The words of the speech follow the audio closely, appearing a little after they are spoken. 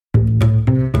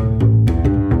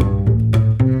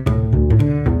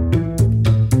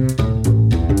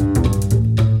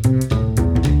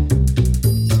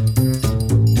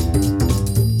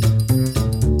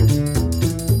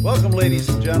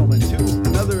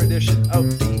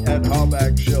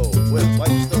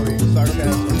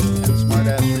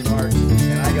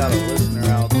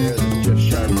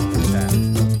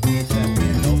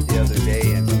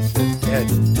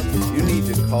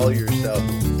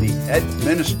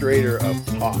administrator of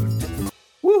talk.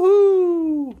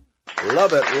 Woohoo!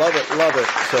 Love it, love it, love it.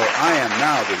 So I am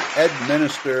now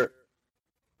the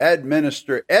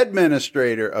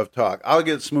administrator of talk. I'll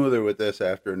get smoother with this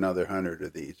after another 100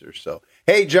 of these or so.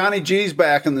 Hey, Johnny G's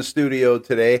back in the studio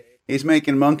today. He's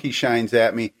making monkey shines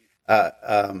at me.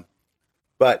 But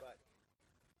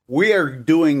we are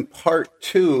doing part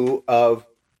 2 of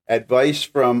advice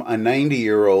from a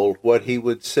 90-year-old, what he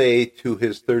would say to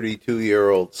his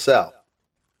 32-year-old self.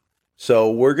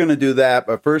 So we're going to do that,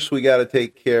 but first we got to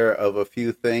take care of a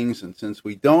few things. And since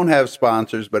we don't have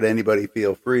sponsors, but anybody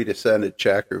feel free to send a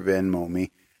check or Venmo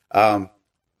me.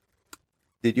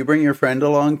 Did you bring your friend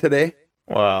along today?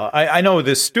 Well, I know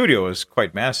this studio is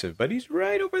quite massive, but he's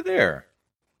right over there.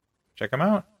 Check him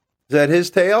out. Is that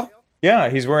his tail? Yeah,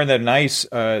 he's wearing the nice,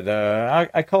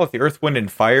 I call it the Earth, Wind,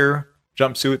 and Fire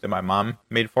jumpsuit that my mom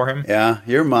made for him. Yeah,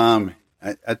 your mom,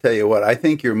 I tell you what, I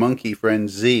think your monkey friend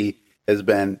Z has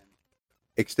been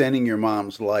extending your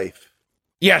mom's life.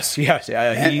 Yes.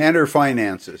 And her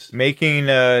finances. Making,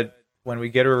 when we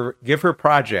give her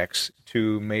projects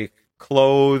to make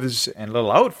clothes and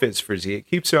little outfits for Z, it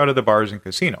keeps her out of the bars and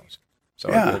casinos. So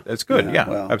yeah, it's good. Yeah,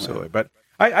 well, absolutely. Well. But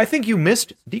I think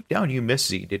deep down you missed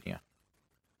Z, didn't you?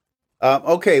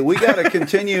 Okay, we got to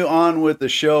continue on with the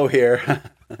show here.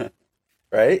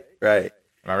 Right? Am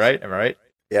I right?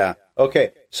 Yeah.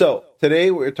 Okay, so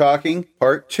today we're talking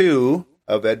part 2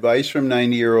 of advice from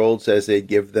 90-year-olds as they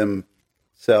give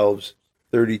themselves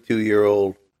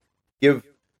give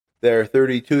their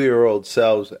 32-year-old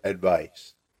selves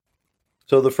advice.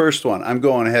 So the first one, I'm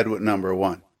going ahead with number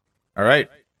 1. All right.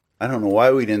 I don't know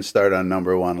why we didn't start on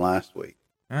number 1 last week.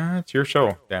 It's your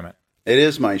show, damn it. It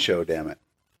is my show, damn it.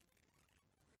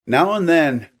 Now and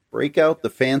then, break out the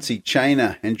fancy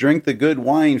china and drink the good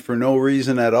wine for no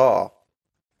reason at all.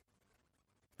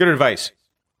 Good advice.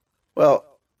 Well,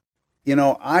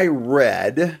 I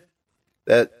read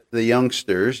that the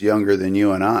youngsters, younger than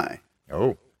you and I,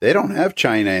 they don't have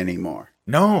china anymore.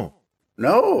 No.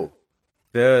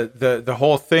 The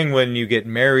whole thing when you get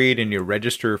married and you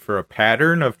register for a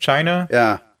pattern of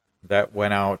china, that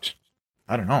went out,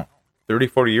 I don't know, 30,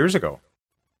 40 years ago.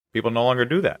 People no longer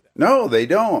do that. No, they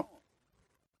don't.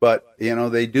 But,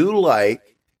 they do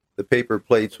like the paper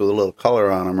plates with a little color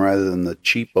on them rather than the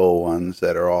cheapo ones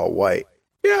that are all white.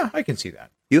 Yeah, I can see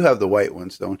that. You have the white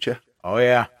ones, don't you? Oh,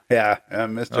 yeah. Yeah,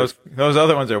 Mr. Those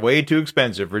other ones are way too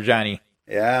expensive for Johnny.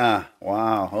 Yeah,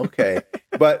 wow, okay.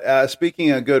 But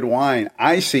speaking of good wine,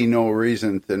 I see no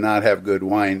reason to not have good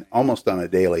wine almost on a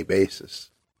daily basis.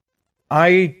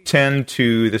 I tend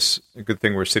to, a good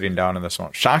thing we're sitting down and this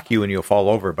won't shock you and you'll fall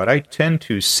over, but I tend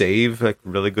to save like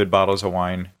really good bottles of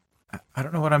wine. I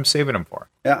don't know what I'm saving them for.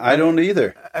 Yeah, I don't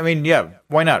either. I mean, yeah,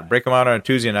 why not? Break them out on a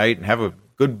Tuesday night and have a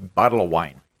good bottle of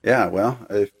wine. Yeah, well,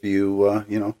 if you,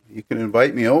 you can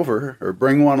invite me over or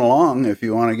bring one along if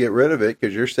you want to get rid of it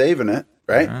because you're saving it,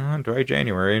 right? Dry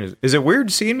January. Is it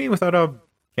weird seeing me without a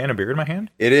can of beer in my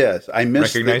hand? It is. I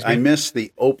miss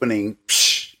the opening.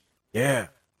 Psh. Yeah.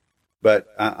 But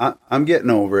I'm getting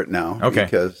over it now. Okay.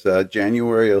 Because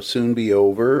January will soon be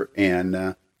over,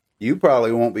 and you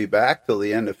probably won't be back till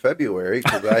the end of February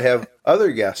because I have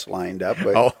other guests lined up.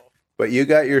 But you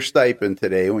got your stipend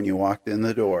today when you walked in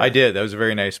the door. I did. That was a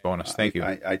very nice bonus. Thank you.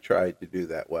 I tried to do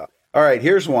that well. All right,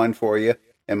 here's one for you.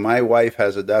 And my wife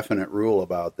has a definite rule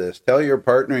about this. Tell your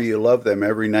partner you love them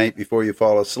every night before you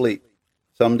fall asleep.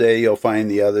 Someday you'll find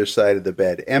the other side of the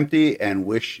bed empty and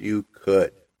wish you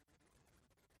could.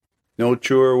 No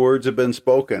truer words have been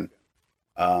spoken.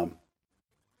 I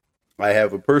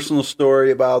have a personal story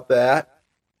about that.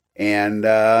 And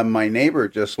my neighbor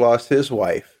just lost his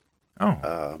wife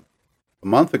a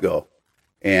month ago.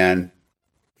 And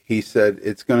he said,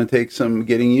 it's going to take some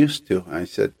getting used to. I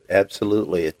said,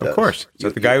 absolutely it does. Of course. Is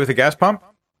that the guy with the gas pump?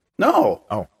 No.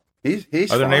 Oh. He's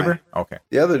other fine. Neighbor? Okay.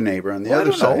 The other neighbor on the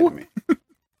other side of me.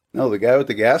 No, the guy with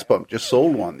the gas pump just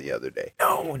sold one the other day.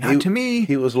 No, not to me.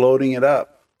 He was loading it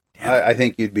up. I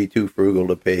think you'd be too frugal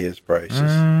to pay his prices.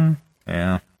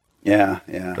 Yeah. Yeah.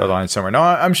 Draw the line somewhere. No,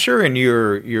 I'm sure in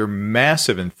your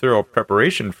massive and thorough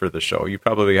preparation for the show, you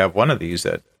probably have one of these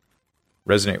that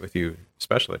resonate with you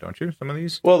especially, don't you? Some of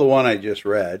these? Well, the one I just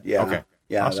read. Yeah. Okay.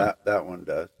 Yeah, awesome. that one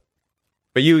does.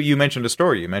 But you mentioned a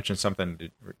story. You mentioned something.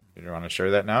 Did you want to share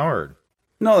that now, or?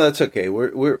 No, that's okay.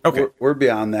 We're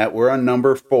beyond that. We're on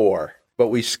number 4, but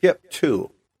we skipped 2.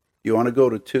 You want to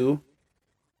go to 2?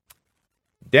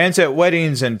 Dance at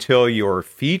weddings until your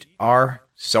feet are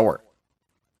sore.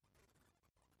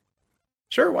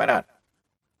 Sure, why not?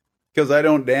 Because I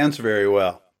don't dance very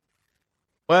well.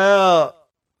 Well,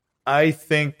 I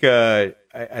think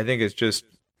it's just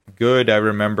good. I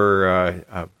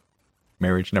remember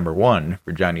marriage number 1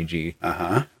 for Johnny G.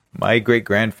 Uh-huh. My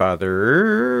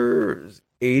great-grandfather,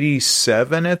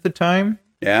 87 at the time.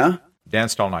 Yeah?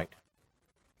 Danced all night.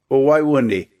 Well, why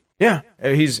wouldn't he? Yeah,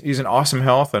 he's in awesome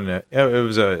health, and it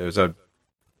was a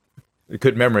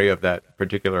good memory of that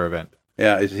particular event.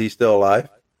 Yeah, is he still alive?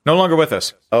 No longer with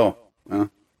us. Oh,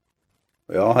 well,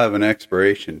 we all have an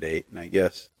expiration date, and I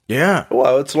guess. Yeah.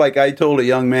 Well, it's like I told a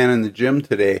young man in the gym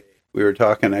today, we were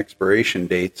talking expiration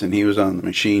dates, and he was on the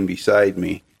machine beside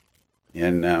me,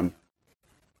 and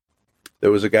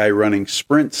there was a guy running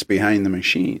sprints behind the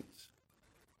machines.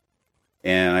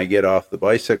 And I get off the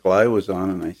bicycle I was on,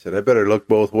 and I said, I better look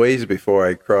both ways before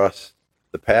I cross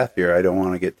the path here. I don't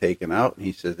want to get taken out. And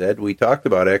he says, Ed, we talked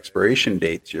about expiration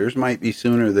dates. Yours might be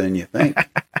sooner than you think.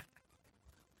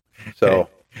 So,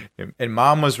 and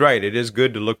Mom was right. It is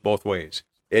good to look both ways.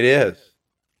 It is.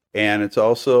 And it's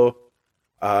also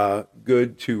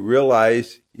good to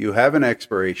realize you have an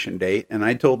expiration date. And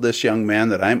I told this young man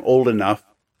that I'm old enough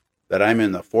that I'm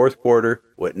in the fourth quarter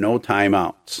with no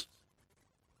timeouts.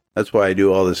 That's why I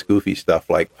do all this goofy stuff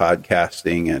like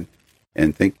podcasting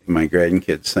and think my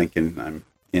grandkids thinking I'm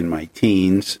in my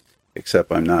teens,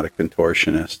 except I'm not a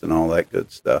contortionist and all that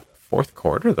good stuff. Fourth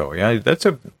quarter, though. Yeah, that's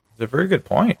a very good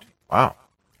point. Wow.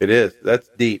 It is. That's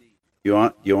deep. You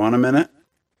want a minute?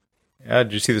 Yeah,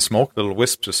 did you see the smoke, little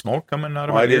wisps of smoke coming out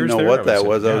of my ears? I didn't know there? what that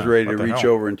was. I was ready to reach reach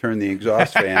over and turn the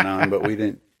exhaust fan on, but we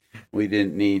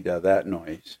didn't need that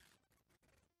noise.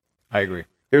 I agree.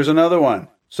 Here's another one.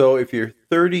 So if you're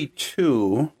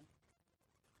 32,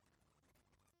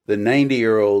 the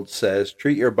 90-year-old says,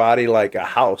 treat your body like a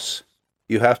house.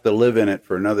 You have to live in it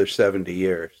for another 70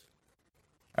 years.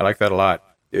 I like that a lot.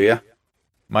 Do you?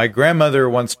 My grandmother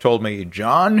once told me,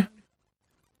 John,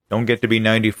 don't get to be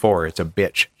 94. It's a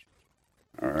bitch.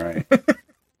 All right.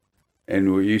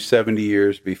 And were you 70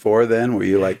 years before then? Were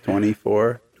you like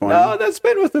 24, 20? No, that's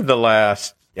been within the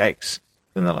last, in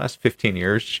the last 15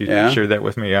 years. She shared that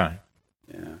with me, yeah.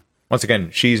 Yeah. Once again,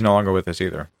 she's no longer with us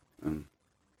either.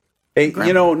 Hey,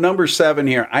 number 7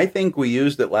 here. I think we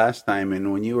used it last time,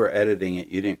 and when you were editing it,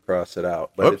 you didn't cross it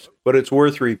out. But it's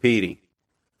worth repeating.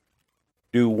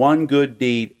 Do one good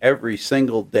deed every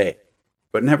single day,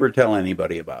 but never tell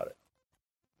anybody about it.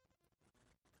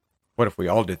 What if we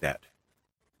all did that?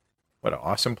 What an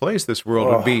awesome place this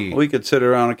world would be. We could sit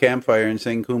around a campfire and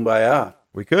sing Kumbaya.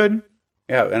 We could.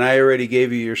 Yeah, and I already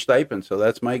gave you your stipend, so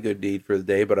that's my good deed for the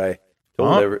day, but I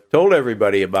told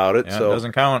everybody about it. Yeah, so it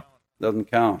doesn't count.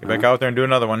 Doesn't count. Get back out there and do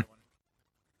another one.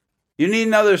 You need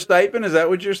another stipend? Is that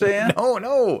what you're saying?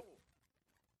 No.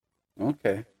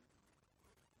 Okay.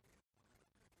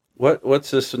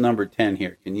 What's this number 10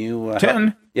 here? Can you...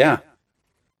 10? Yeah.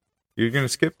 You're going to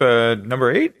skip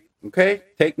number 8? Okay,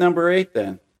 take number 8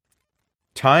 then.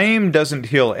 Time doesn't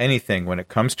heal anything when it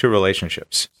comes to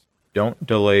relationships. Don't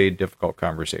delay difficult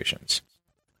conversations.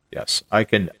 Yes, I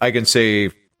can say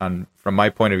from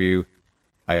my point of view,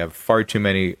 I have far too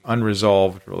many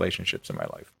unresolved relationships in my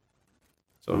life.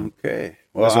 So okay,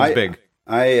 well, this one's big.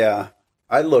 I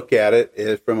look at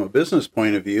it from a business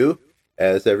point of view.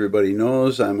 As everybody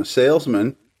knows, I'm a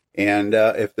salesman, and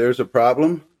if there's a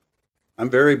problem,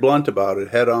 I'm very blunt about it,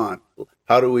 head on.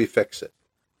 How do we fix it?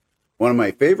 One of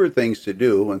my favorite things to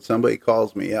do when somebody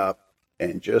calls me up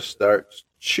and just starts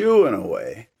chewing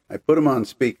away, I put them on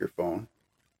speakerphone,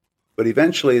 but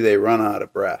eventually they run out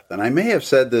of breath. And I may have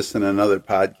said this in another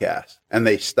podcast, and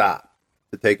they stop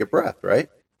to take a breath, right?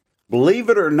 Believe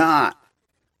it or not,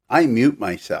 I mute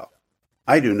myself.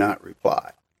 I do not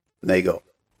reply. And they go,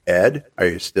 Ed, are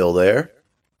you still there?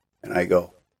 And I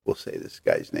go, we'll say this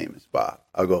guy's name is Bob.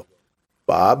 I'll go,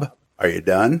 Bob, are you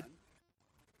done?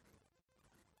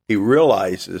 He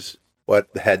realizes what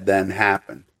had then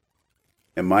happened.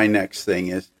 And my next thing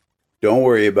is, don't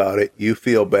worry about it. You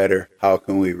feel better. How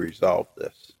can we resolve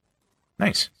this?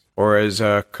 Nice. Or as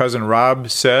Cousin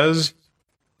Rob says,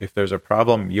 if there's a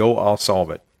problem, I'll solve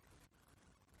it.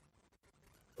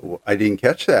 I didn't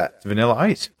catch that. It's Vanilla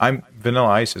Ice. Vanilla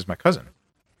Ice is my cousin.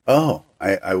 Oh,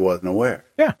 I wasn't aware.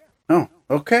 Yeah. Oh,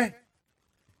 okay.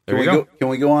 There we go. Can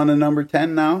we go on to number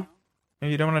 10 now?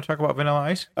 You don't want to talk about Vanilla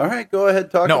Ice? All right, go ahead.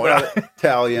 Talk about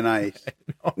Italian Ice.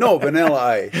 No, Vanilla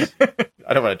Ice.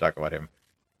 I don't want to talk about him.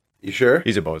 You sure?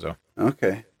 He's a bozo.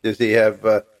 Okay. Does he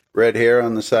have red hair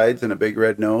on the sides and a big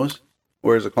red nose?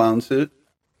 Wears a clown suit?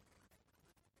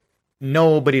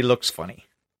 No, but he looks funny.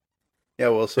 Yeah,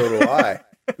 well, so do I.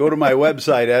 Go to my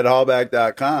website,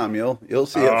 edhallback.com. You'll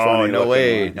see it funny. Oh, no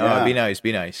way. One. No, yeah.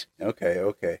 Be nice.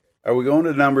 Okay. Are we going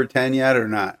to number 10 yet or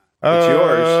not? It's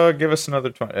yours. Give us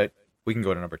another 20. We can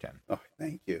go to number 10. Oh,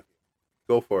 thank you.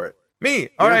 Go for it. Me.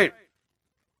 All right.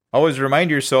 Always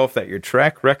remind yourself that your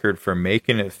track record for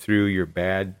making it through your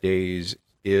bad days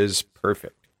is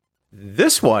perfect.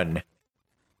 This one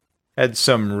had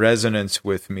some resonance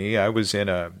with me. I was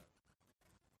in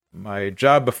my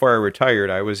job before I retired.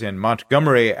 I was in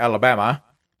Montgomery, Alabama,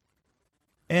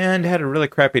 and had a really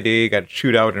crappy day. Got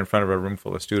chewed out in front of a room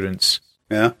full of students.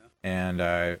 Yeah. And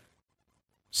I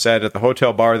sat at the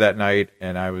hotel bar that night,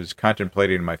 and I was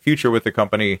contemplating my future with the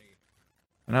company.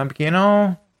 And I'm,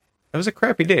 it was a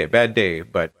crappy day, a bad day,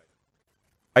 but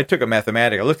I took I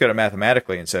looked at it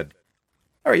mathematically and said,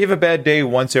 all right, you have a bad day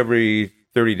once every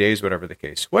 30 days, whatever the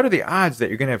case. What are the odds that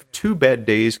you're going to have 2 bad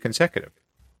days consecutive?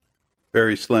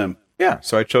 Very slim. Yeah,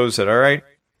 so I chose that, all right,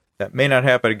 that may not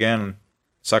happen again.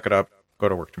 Suck it up, go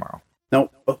to work tomorrow.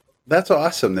 No, that's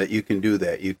awesome that you can do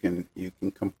that. You can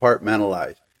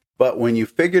compartmentalize. But when you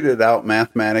figured it out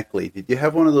mathematically, did you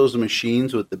have one of those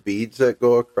machines with the beads that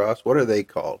go across? What are they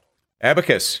called?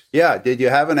 Abacus. Yeah. Did you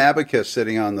have an abacus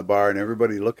sitting on the bar and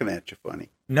everybody looking at you funny?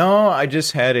 No, I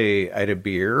just had a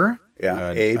beer.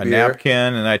 Yeah, a beer.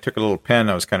 napkin, and I took a little pen.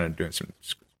 I was kind of doing some.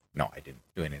 No, I didn't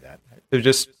do any of that. It was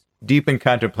just deep in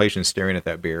contemplation, staring at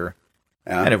that beer.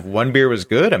 Yeah. And if one beer was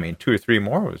good, 2 or 3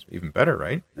 more was even better,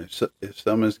 right? If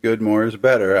some is good, more is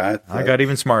better. I got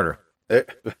even smarter.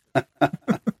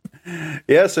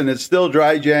 Yes, and it's still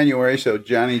dry January, so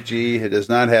Johnny G does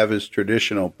not have his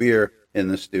traditional beer in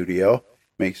the studio.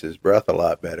 Makes his breath a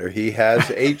lot better. He has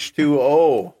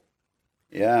H2O.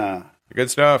 Yeah.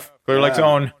 Good stuff. Clear Lake's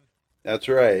own. That's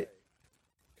right.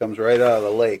 Comes right out of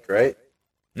the lake, right?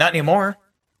 Not anymore.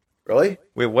 Really?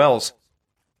 We have wells.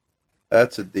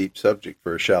 That's a deep subject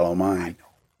for a shallow mind.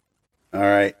 All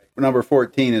right. Number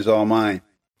 14 is all mine.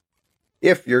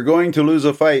 If you're going to lose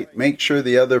a fight, make sure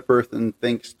the other person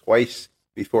thinks twice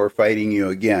before fighting you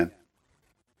again.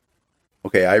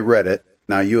 Okay, I read it.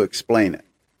 Now you explain it.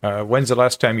 When's the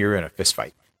last time you were in a fist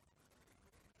fight?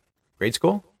 Grade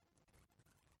school?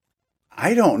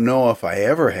 I don't know if I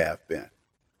ever have been.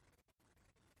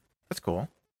 That's cool.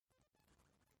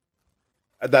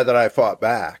 That I fought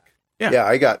back. Yeah,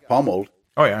 I got pummeled.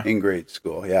 Oh, yeah. In grade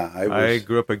school, yeah. I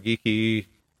grew up a geeky,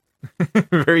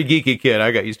 very geeky kid.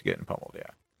 I got used to getting pummeled, yeah.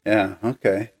 Yeah,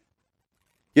 okay.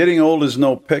 Getting old is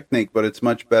no picnic, but it's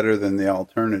much better than the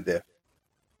alternative.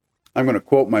 I'm going to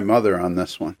quote my mother on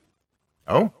this one.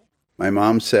 Oh? My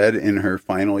mom said in her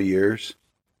final years,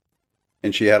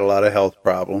 and she had a lot of health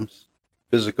problems,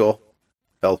 physical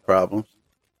health problems,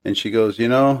 and she goes,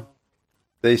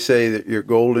 they say that your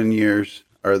golden years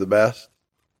are the best.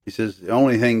 He says, the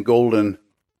only thing golden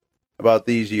about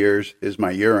these years is my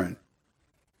urine.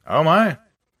 Oh, my.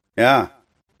 Yeah.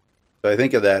 So I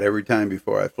think of that every time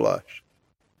before I flush.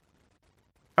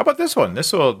 How about this one?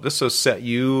 This will set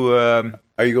you...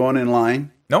 Are you going in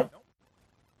line? Nope.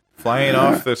 Flying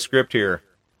off the script here.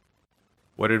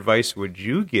 What advice would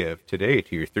you give today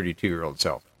to your 32-year-old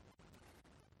self?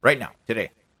 Right now,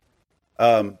 today.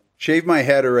 Shave my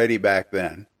head already back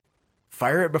then.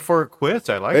 Fire it before it quits.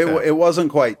 I like that. It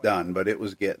wasn't quite done, but it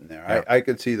was getting there. Yeah. I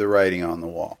could see the writing on the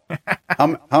wall.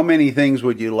 How many things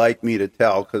would you like me to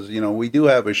tell? Because, we do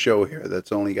have a show here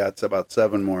that's only got about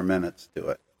 7 more minutes to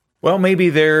it. Well, maybe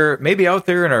out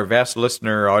there in our vast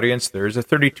listener audience, there's a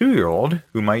 32-year-old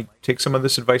who might take some of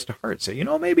this advice to heart. Say,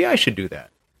 maybe I should do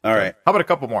that. All right. How about a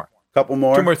couple more?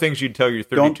 2 more things you'd tell your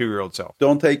 32-year-old self.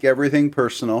 Don't take everything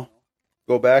personal.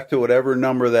 Go back to whatever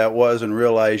number that was and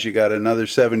realize you got another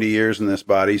 70 years in this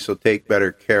body, so take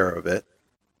better care of it.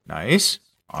 Nice.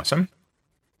 Awesome.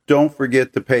 Don't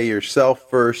forget to pay yourself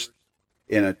first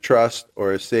in a trust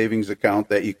or a savings account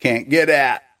that you can't get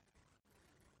at.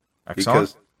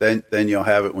 Excellent. Because then you'll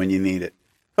have it when you need it.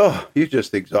 Oh, you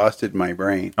just exhausted my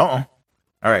brain. Uh-oh.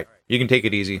 All right. You can take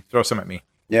it easy. Throw some at me.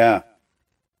 Yeah.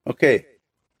 Okay.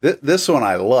 This one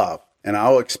I love, and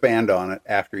I'll expand on it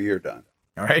after you're done.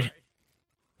 All right.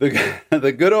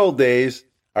 The good old days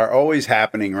are always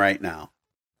happening right now.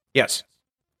 Yes. Is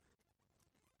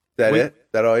that it?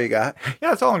 Is that all you got? Yeah,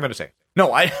 that's all I'm going to say.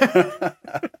 No, all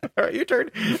right, your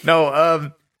turn.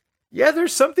 No, yeah,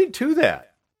 there's something to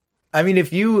that.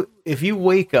 If you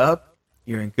wake up,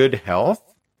 you're in good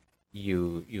health,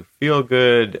 you feel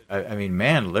good.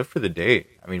 Man, live for the day.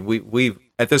 We've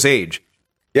at this age,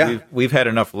 we've had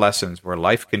enough lessons where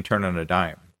life can turn on a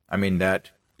dime.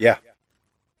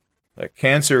 That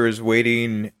cancer is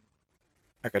waiting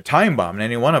like a time bomb in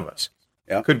any one of us.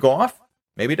 Yeah. Could go off.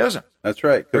 Maybe it doesn't. That's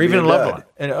right. Or even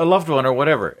a loved one or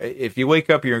whatever. If you wake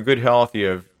up, you're in good health, you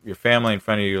have your family in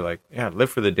front of you, live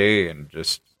for the day and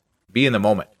just be in the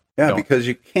moment. Yeah, because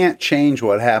you can't change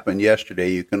what happened yesterday.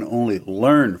 You can only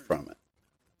learn from it.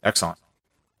 Excellent.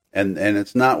 And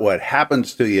it's not what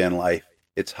happens to you in life.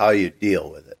 It's how you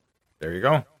deal with it. There you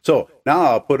go. So now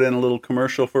I'll put in a little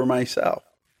commercial for myself.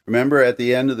 Remember, at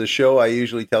the end of the show, I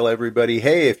usually tell everybody,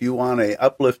 hey, if you want a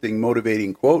uplifting,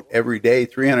 motivating quote every day,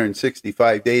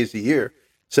 365 days a year,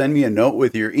 send me a note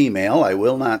with your email. I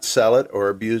will not sell it or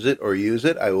abuse it or use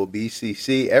it. I will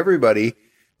BCC everybody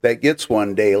that gets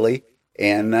one daily,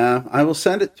 and I will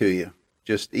send it to you.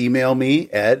 Just email me,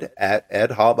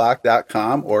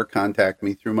 ed@edhalbach.com, or contact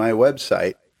me through my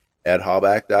website,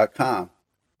 edhalbach.com.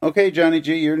 Okay, Johnny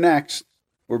G, you're next.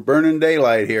 We're burning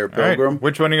daylight here, Pilgrim. Right.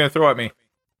 Which one are you going to throw at me?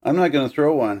 I'm not going to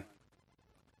throw one.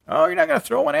 Oh, you're not going to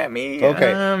throw one at me?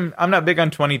 Okay. I'm not big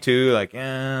on 22. Like,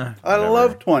 I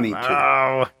love 22.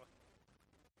 Oh.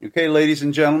 Okay, ladies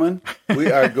and gentlemen,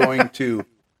 we are going to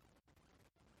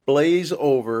blaze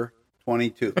over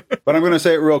 22. But I'm going to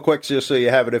say it real quick just so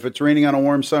you have it. If it's raining on a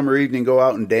warm summer evening, go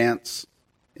out and dance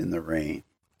in the rain.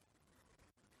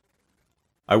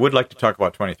 I would like to talk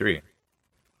about 23.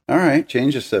 All right,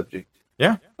 change the subject.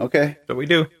 Yeah. Okay. So we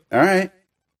do. All right.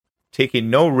 Taking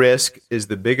no risk is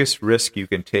the biggest risk you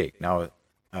can take. Now,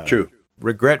 true.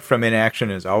 Regret from inaction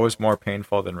is always more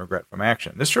painful than regret from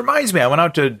action. This reminds me, I went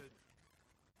out to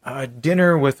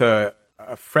dinner with a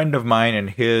friend of mine and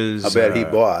his... I bet he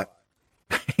bought.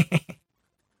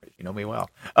 You know me well.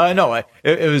 No,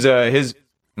 it was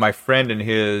my friend and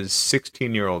his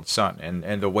 16-year-old son.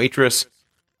 And the waitress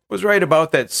was right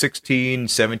about that 16,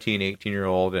 17,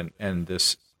 18-year-old. And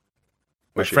this...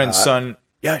 My friend's son...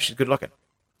 Yeah, she's good looking.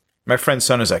 My friend's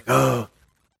son is like, oh,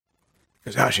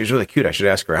 because gosh, she's really cute. I should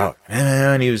ask her out.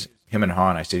 And him and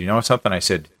Han. I said, you know something? I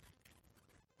said,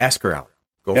 ask her out.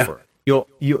 Go for it.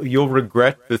 You'll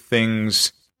regret the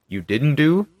things you didn't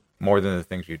do more than the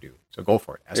things you do. So go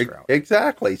for it. Ask her out.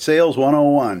 Exactly. Sales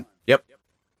 101. Yep.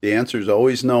 The answer is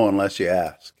always no unless you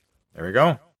ask. There we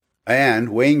go. And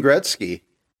Wayne Gretzky,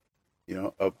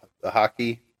 the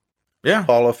hockey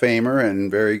Hall of Famer and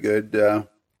very good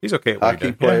he's okay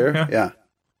hockey player. Yeah.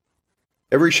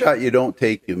 Every shot you don't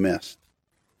take, you missed.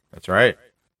 That's right.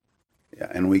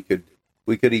 Yeah, and we could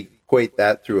equate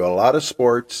that through a lot of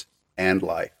sports and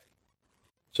life.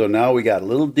 So now we got a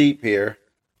little deep here.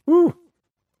 Woo.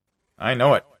 I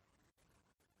know it.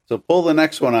 So pull the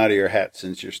next one out of your hat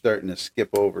since you're starting to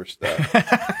skip over stuff.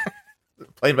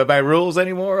 Playing by my rules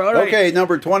anymore? All right. Okay,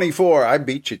 number 24. I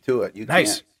beat you to it. You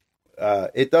nice.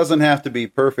 Can't. It doesn't have to be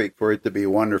perfect for it to be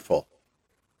wonderful.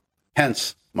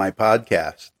 Hence my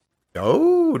podcast.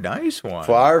 Oh, nice one.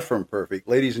 Far from perfect.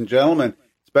 Ladies and gentlemen,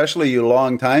 especially you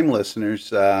long-time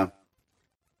listeners,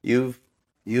 you've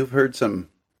heard some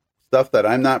stuff that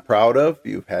I'm not proud of.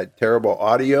 You've had terrible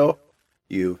audio.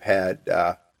 You've had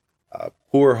a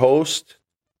poor host.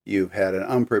 You've had an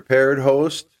unprepared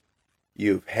host.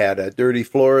 You've had a dirty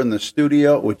floor in the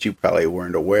studio, which you probably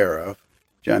weren't aware of.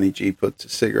 Johnny G puts the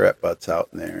cigarette butts out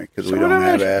in there because we don't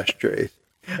have ashtrays.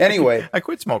 Anyway. I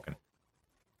quit smoking.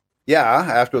 Yeah,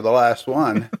 after the last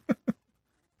one.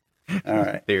 All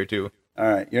right. Day or two. All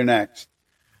right, you're next.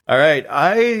 All right.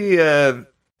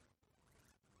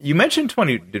 You mentioned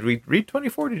 20. Did we read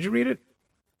 24? Did you read it?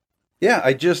 Yeah,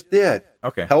 I just did.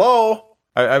 Okay. Hello?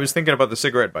 I was thinking about the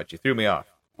cigarette butt. You threw me off.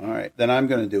 All right, then I'm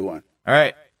going to do one. All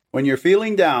right. When you're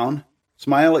feeling down,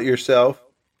 smile at yourself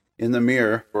in the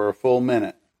mirror for a full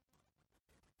minute.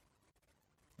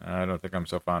 I don't think I'm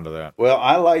so fond of that. Well,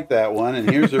 I like that one, and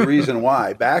here's the reason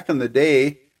why. Back in the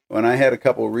day, when I had a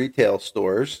couple retail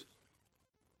stores,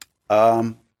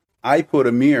 I put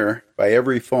a mirror by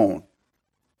every phone,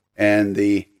 and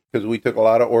because we took a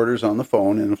lot of orders on the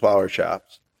phone in the flower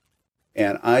shops,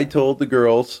 and I told the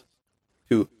girls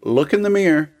to look in the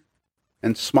mirror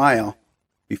and smile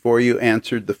before you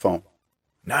answered the phone.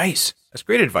 Nice. That's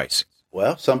great advice.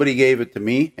 Well, somebody gave it to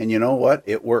me, and you know what?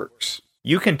 It works.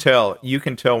 You can tell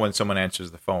when someone answers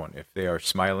the phone, if they are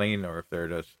smiling or if they're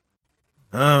just,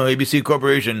 oh, ABC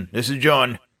Corporation, this is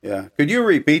John. Yeah. Could you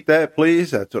repeat that,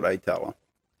 please? That's what I tell them.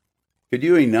 Could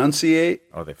you enunciate?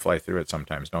 Oh, they fly through it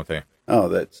sometimes, don't they? Oh,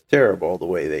 that's terrible the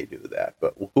way they do that.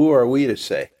 But who are we to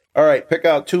say? All right, pick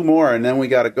out two more, and then we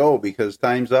got to go because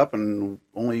time's up, and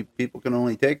people can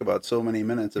only take about so many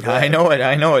minutes. I know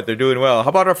it. They're doing well. How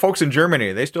about our folks in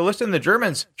Germany? They still listen? The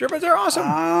Germans are awesome.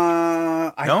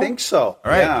 I think so. All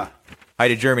right. Yeah. Hi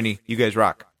to Germany. You guys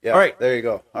rock. Yeah, all right. There you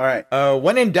go. All right.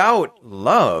 When in doubt,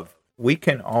 love. We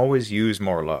can always use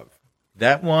more love.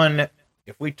 That one,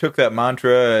 if we took that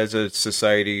mantra as a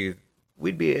society,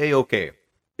 we'd be A-okay.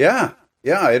 Yeah.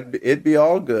 Yeah, it'd be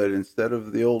all good instead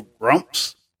of the old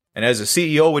grumps. And as a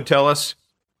CEO would tell us,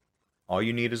 all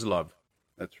you need is love.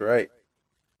 That's right.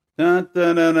 Dun,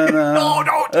 dun, dun, dun, dun. No,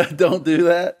 don't. Don't do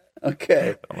that.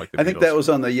 Okay. I think that was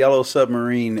on the Yellow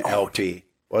Submarine LP,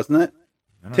 wasn't it?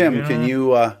 Tim, can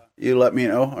you let me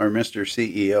know, or Mr.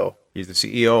 CEO? He's the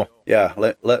CEO. Yeah,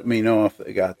 let me know if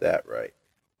they got that right.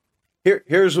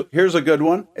 Here's a good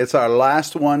one. It's our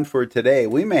last one for today.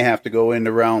 We may have to go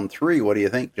into round 3. What do you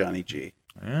think, Johnny G?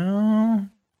 I'm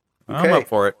up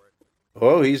for it.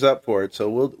 Oh, he's up for it. So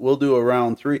we'll do a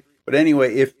round 3. But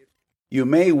anyway, if you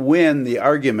may win the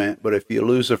argument, but if you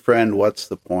lose a friend, what's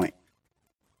the point?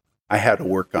 I had to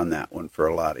work on that one for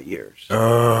a lot of years.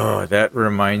 Oh, that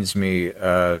reminds me.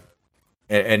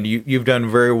 And you've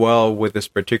done very well with this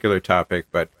particular topic,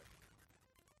 but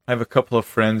I have a couple of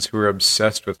friends who are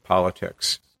obsessed with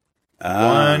politics.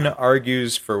 One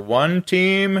argues for one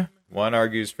team, one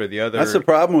argues for the other. That's the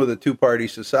problem with a two-party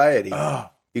society. Oh.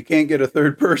 You can't get a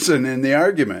third person in the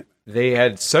argument. They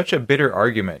had such a bitter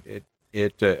argument.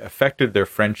 It affected their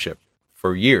friendship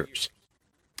for years.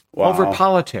 Wow. Over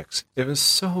politics. It was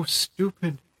so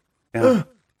stupid. Yeah.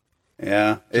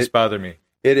 Yeah. It just bothered me.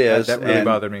 It is. That really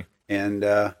bothered me. And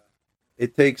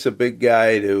it takes a big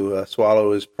guy to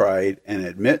swallow his pride and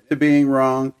admit to being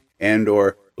wrong and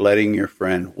or letting your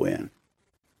friend win.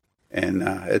 And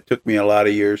it took me a lot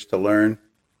of years to learn.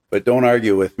 But don't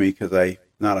argue with me because I'm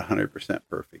not 100%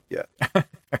 perfect yet.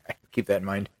 Keep that in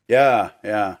mind.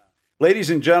 Yeah. Ladies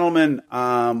and gentlemen,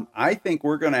 I think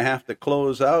we're going to have to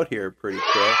close out here pretty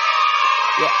quick.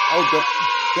 Yeah. Oh,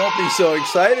 don't be so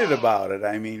excited about it.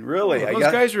 I mean, really. Well,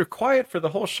 those guys were quiet for the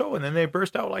whole show, and then they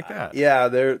burst out like that. Yeah,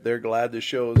 they're glad the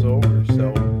show is over.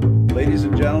 So, ladies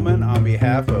and gentlemen, on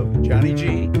behalf of Johnny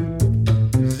G,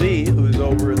 Z, who's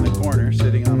over in the corner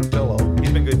sitting on a pillow.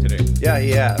 He's been good today. Yeah,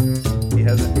 he has. He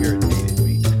hasn't irritated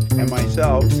me. And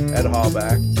myself, Ed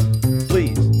Hallback,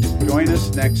 please join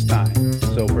us next time.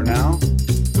 So for now,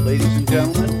 ladies and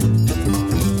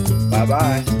gentlemen,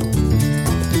 bye-bye.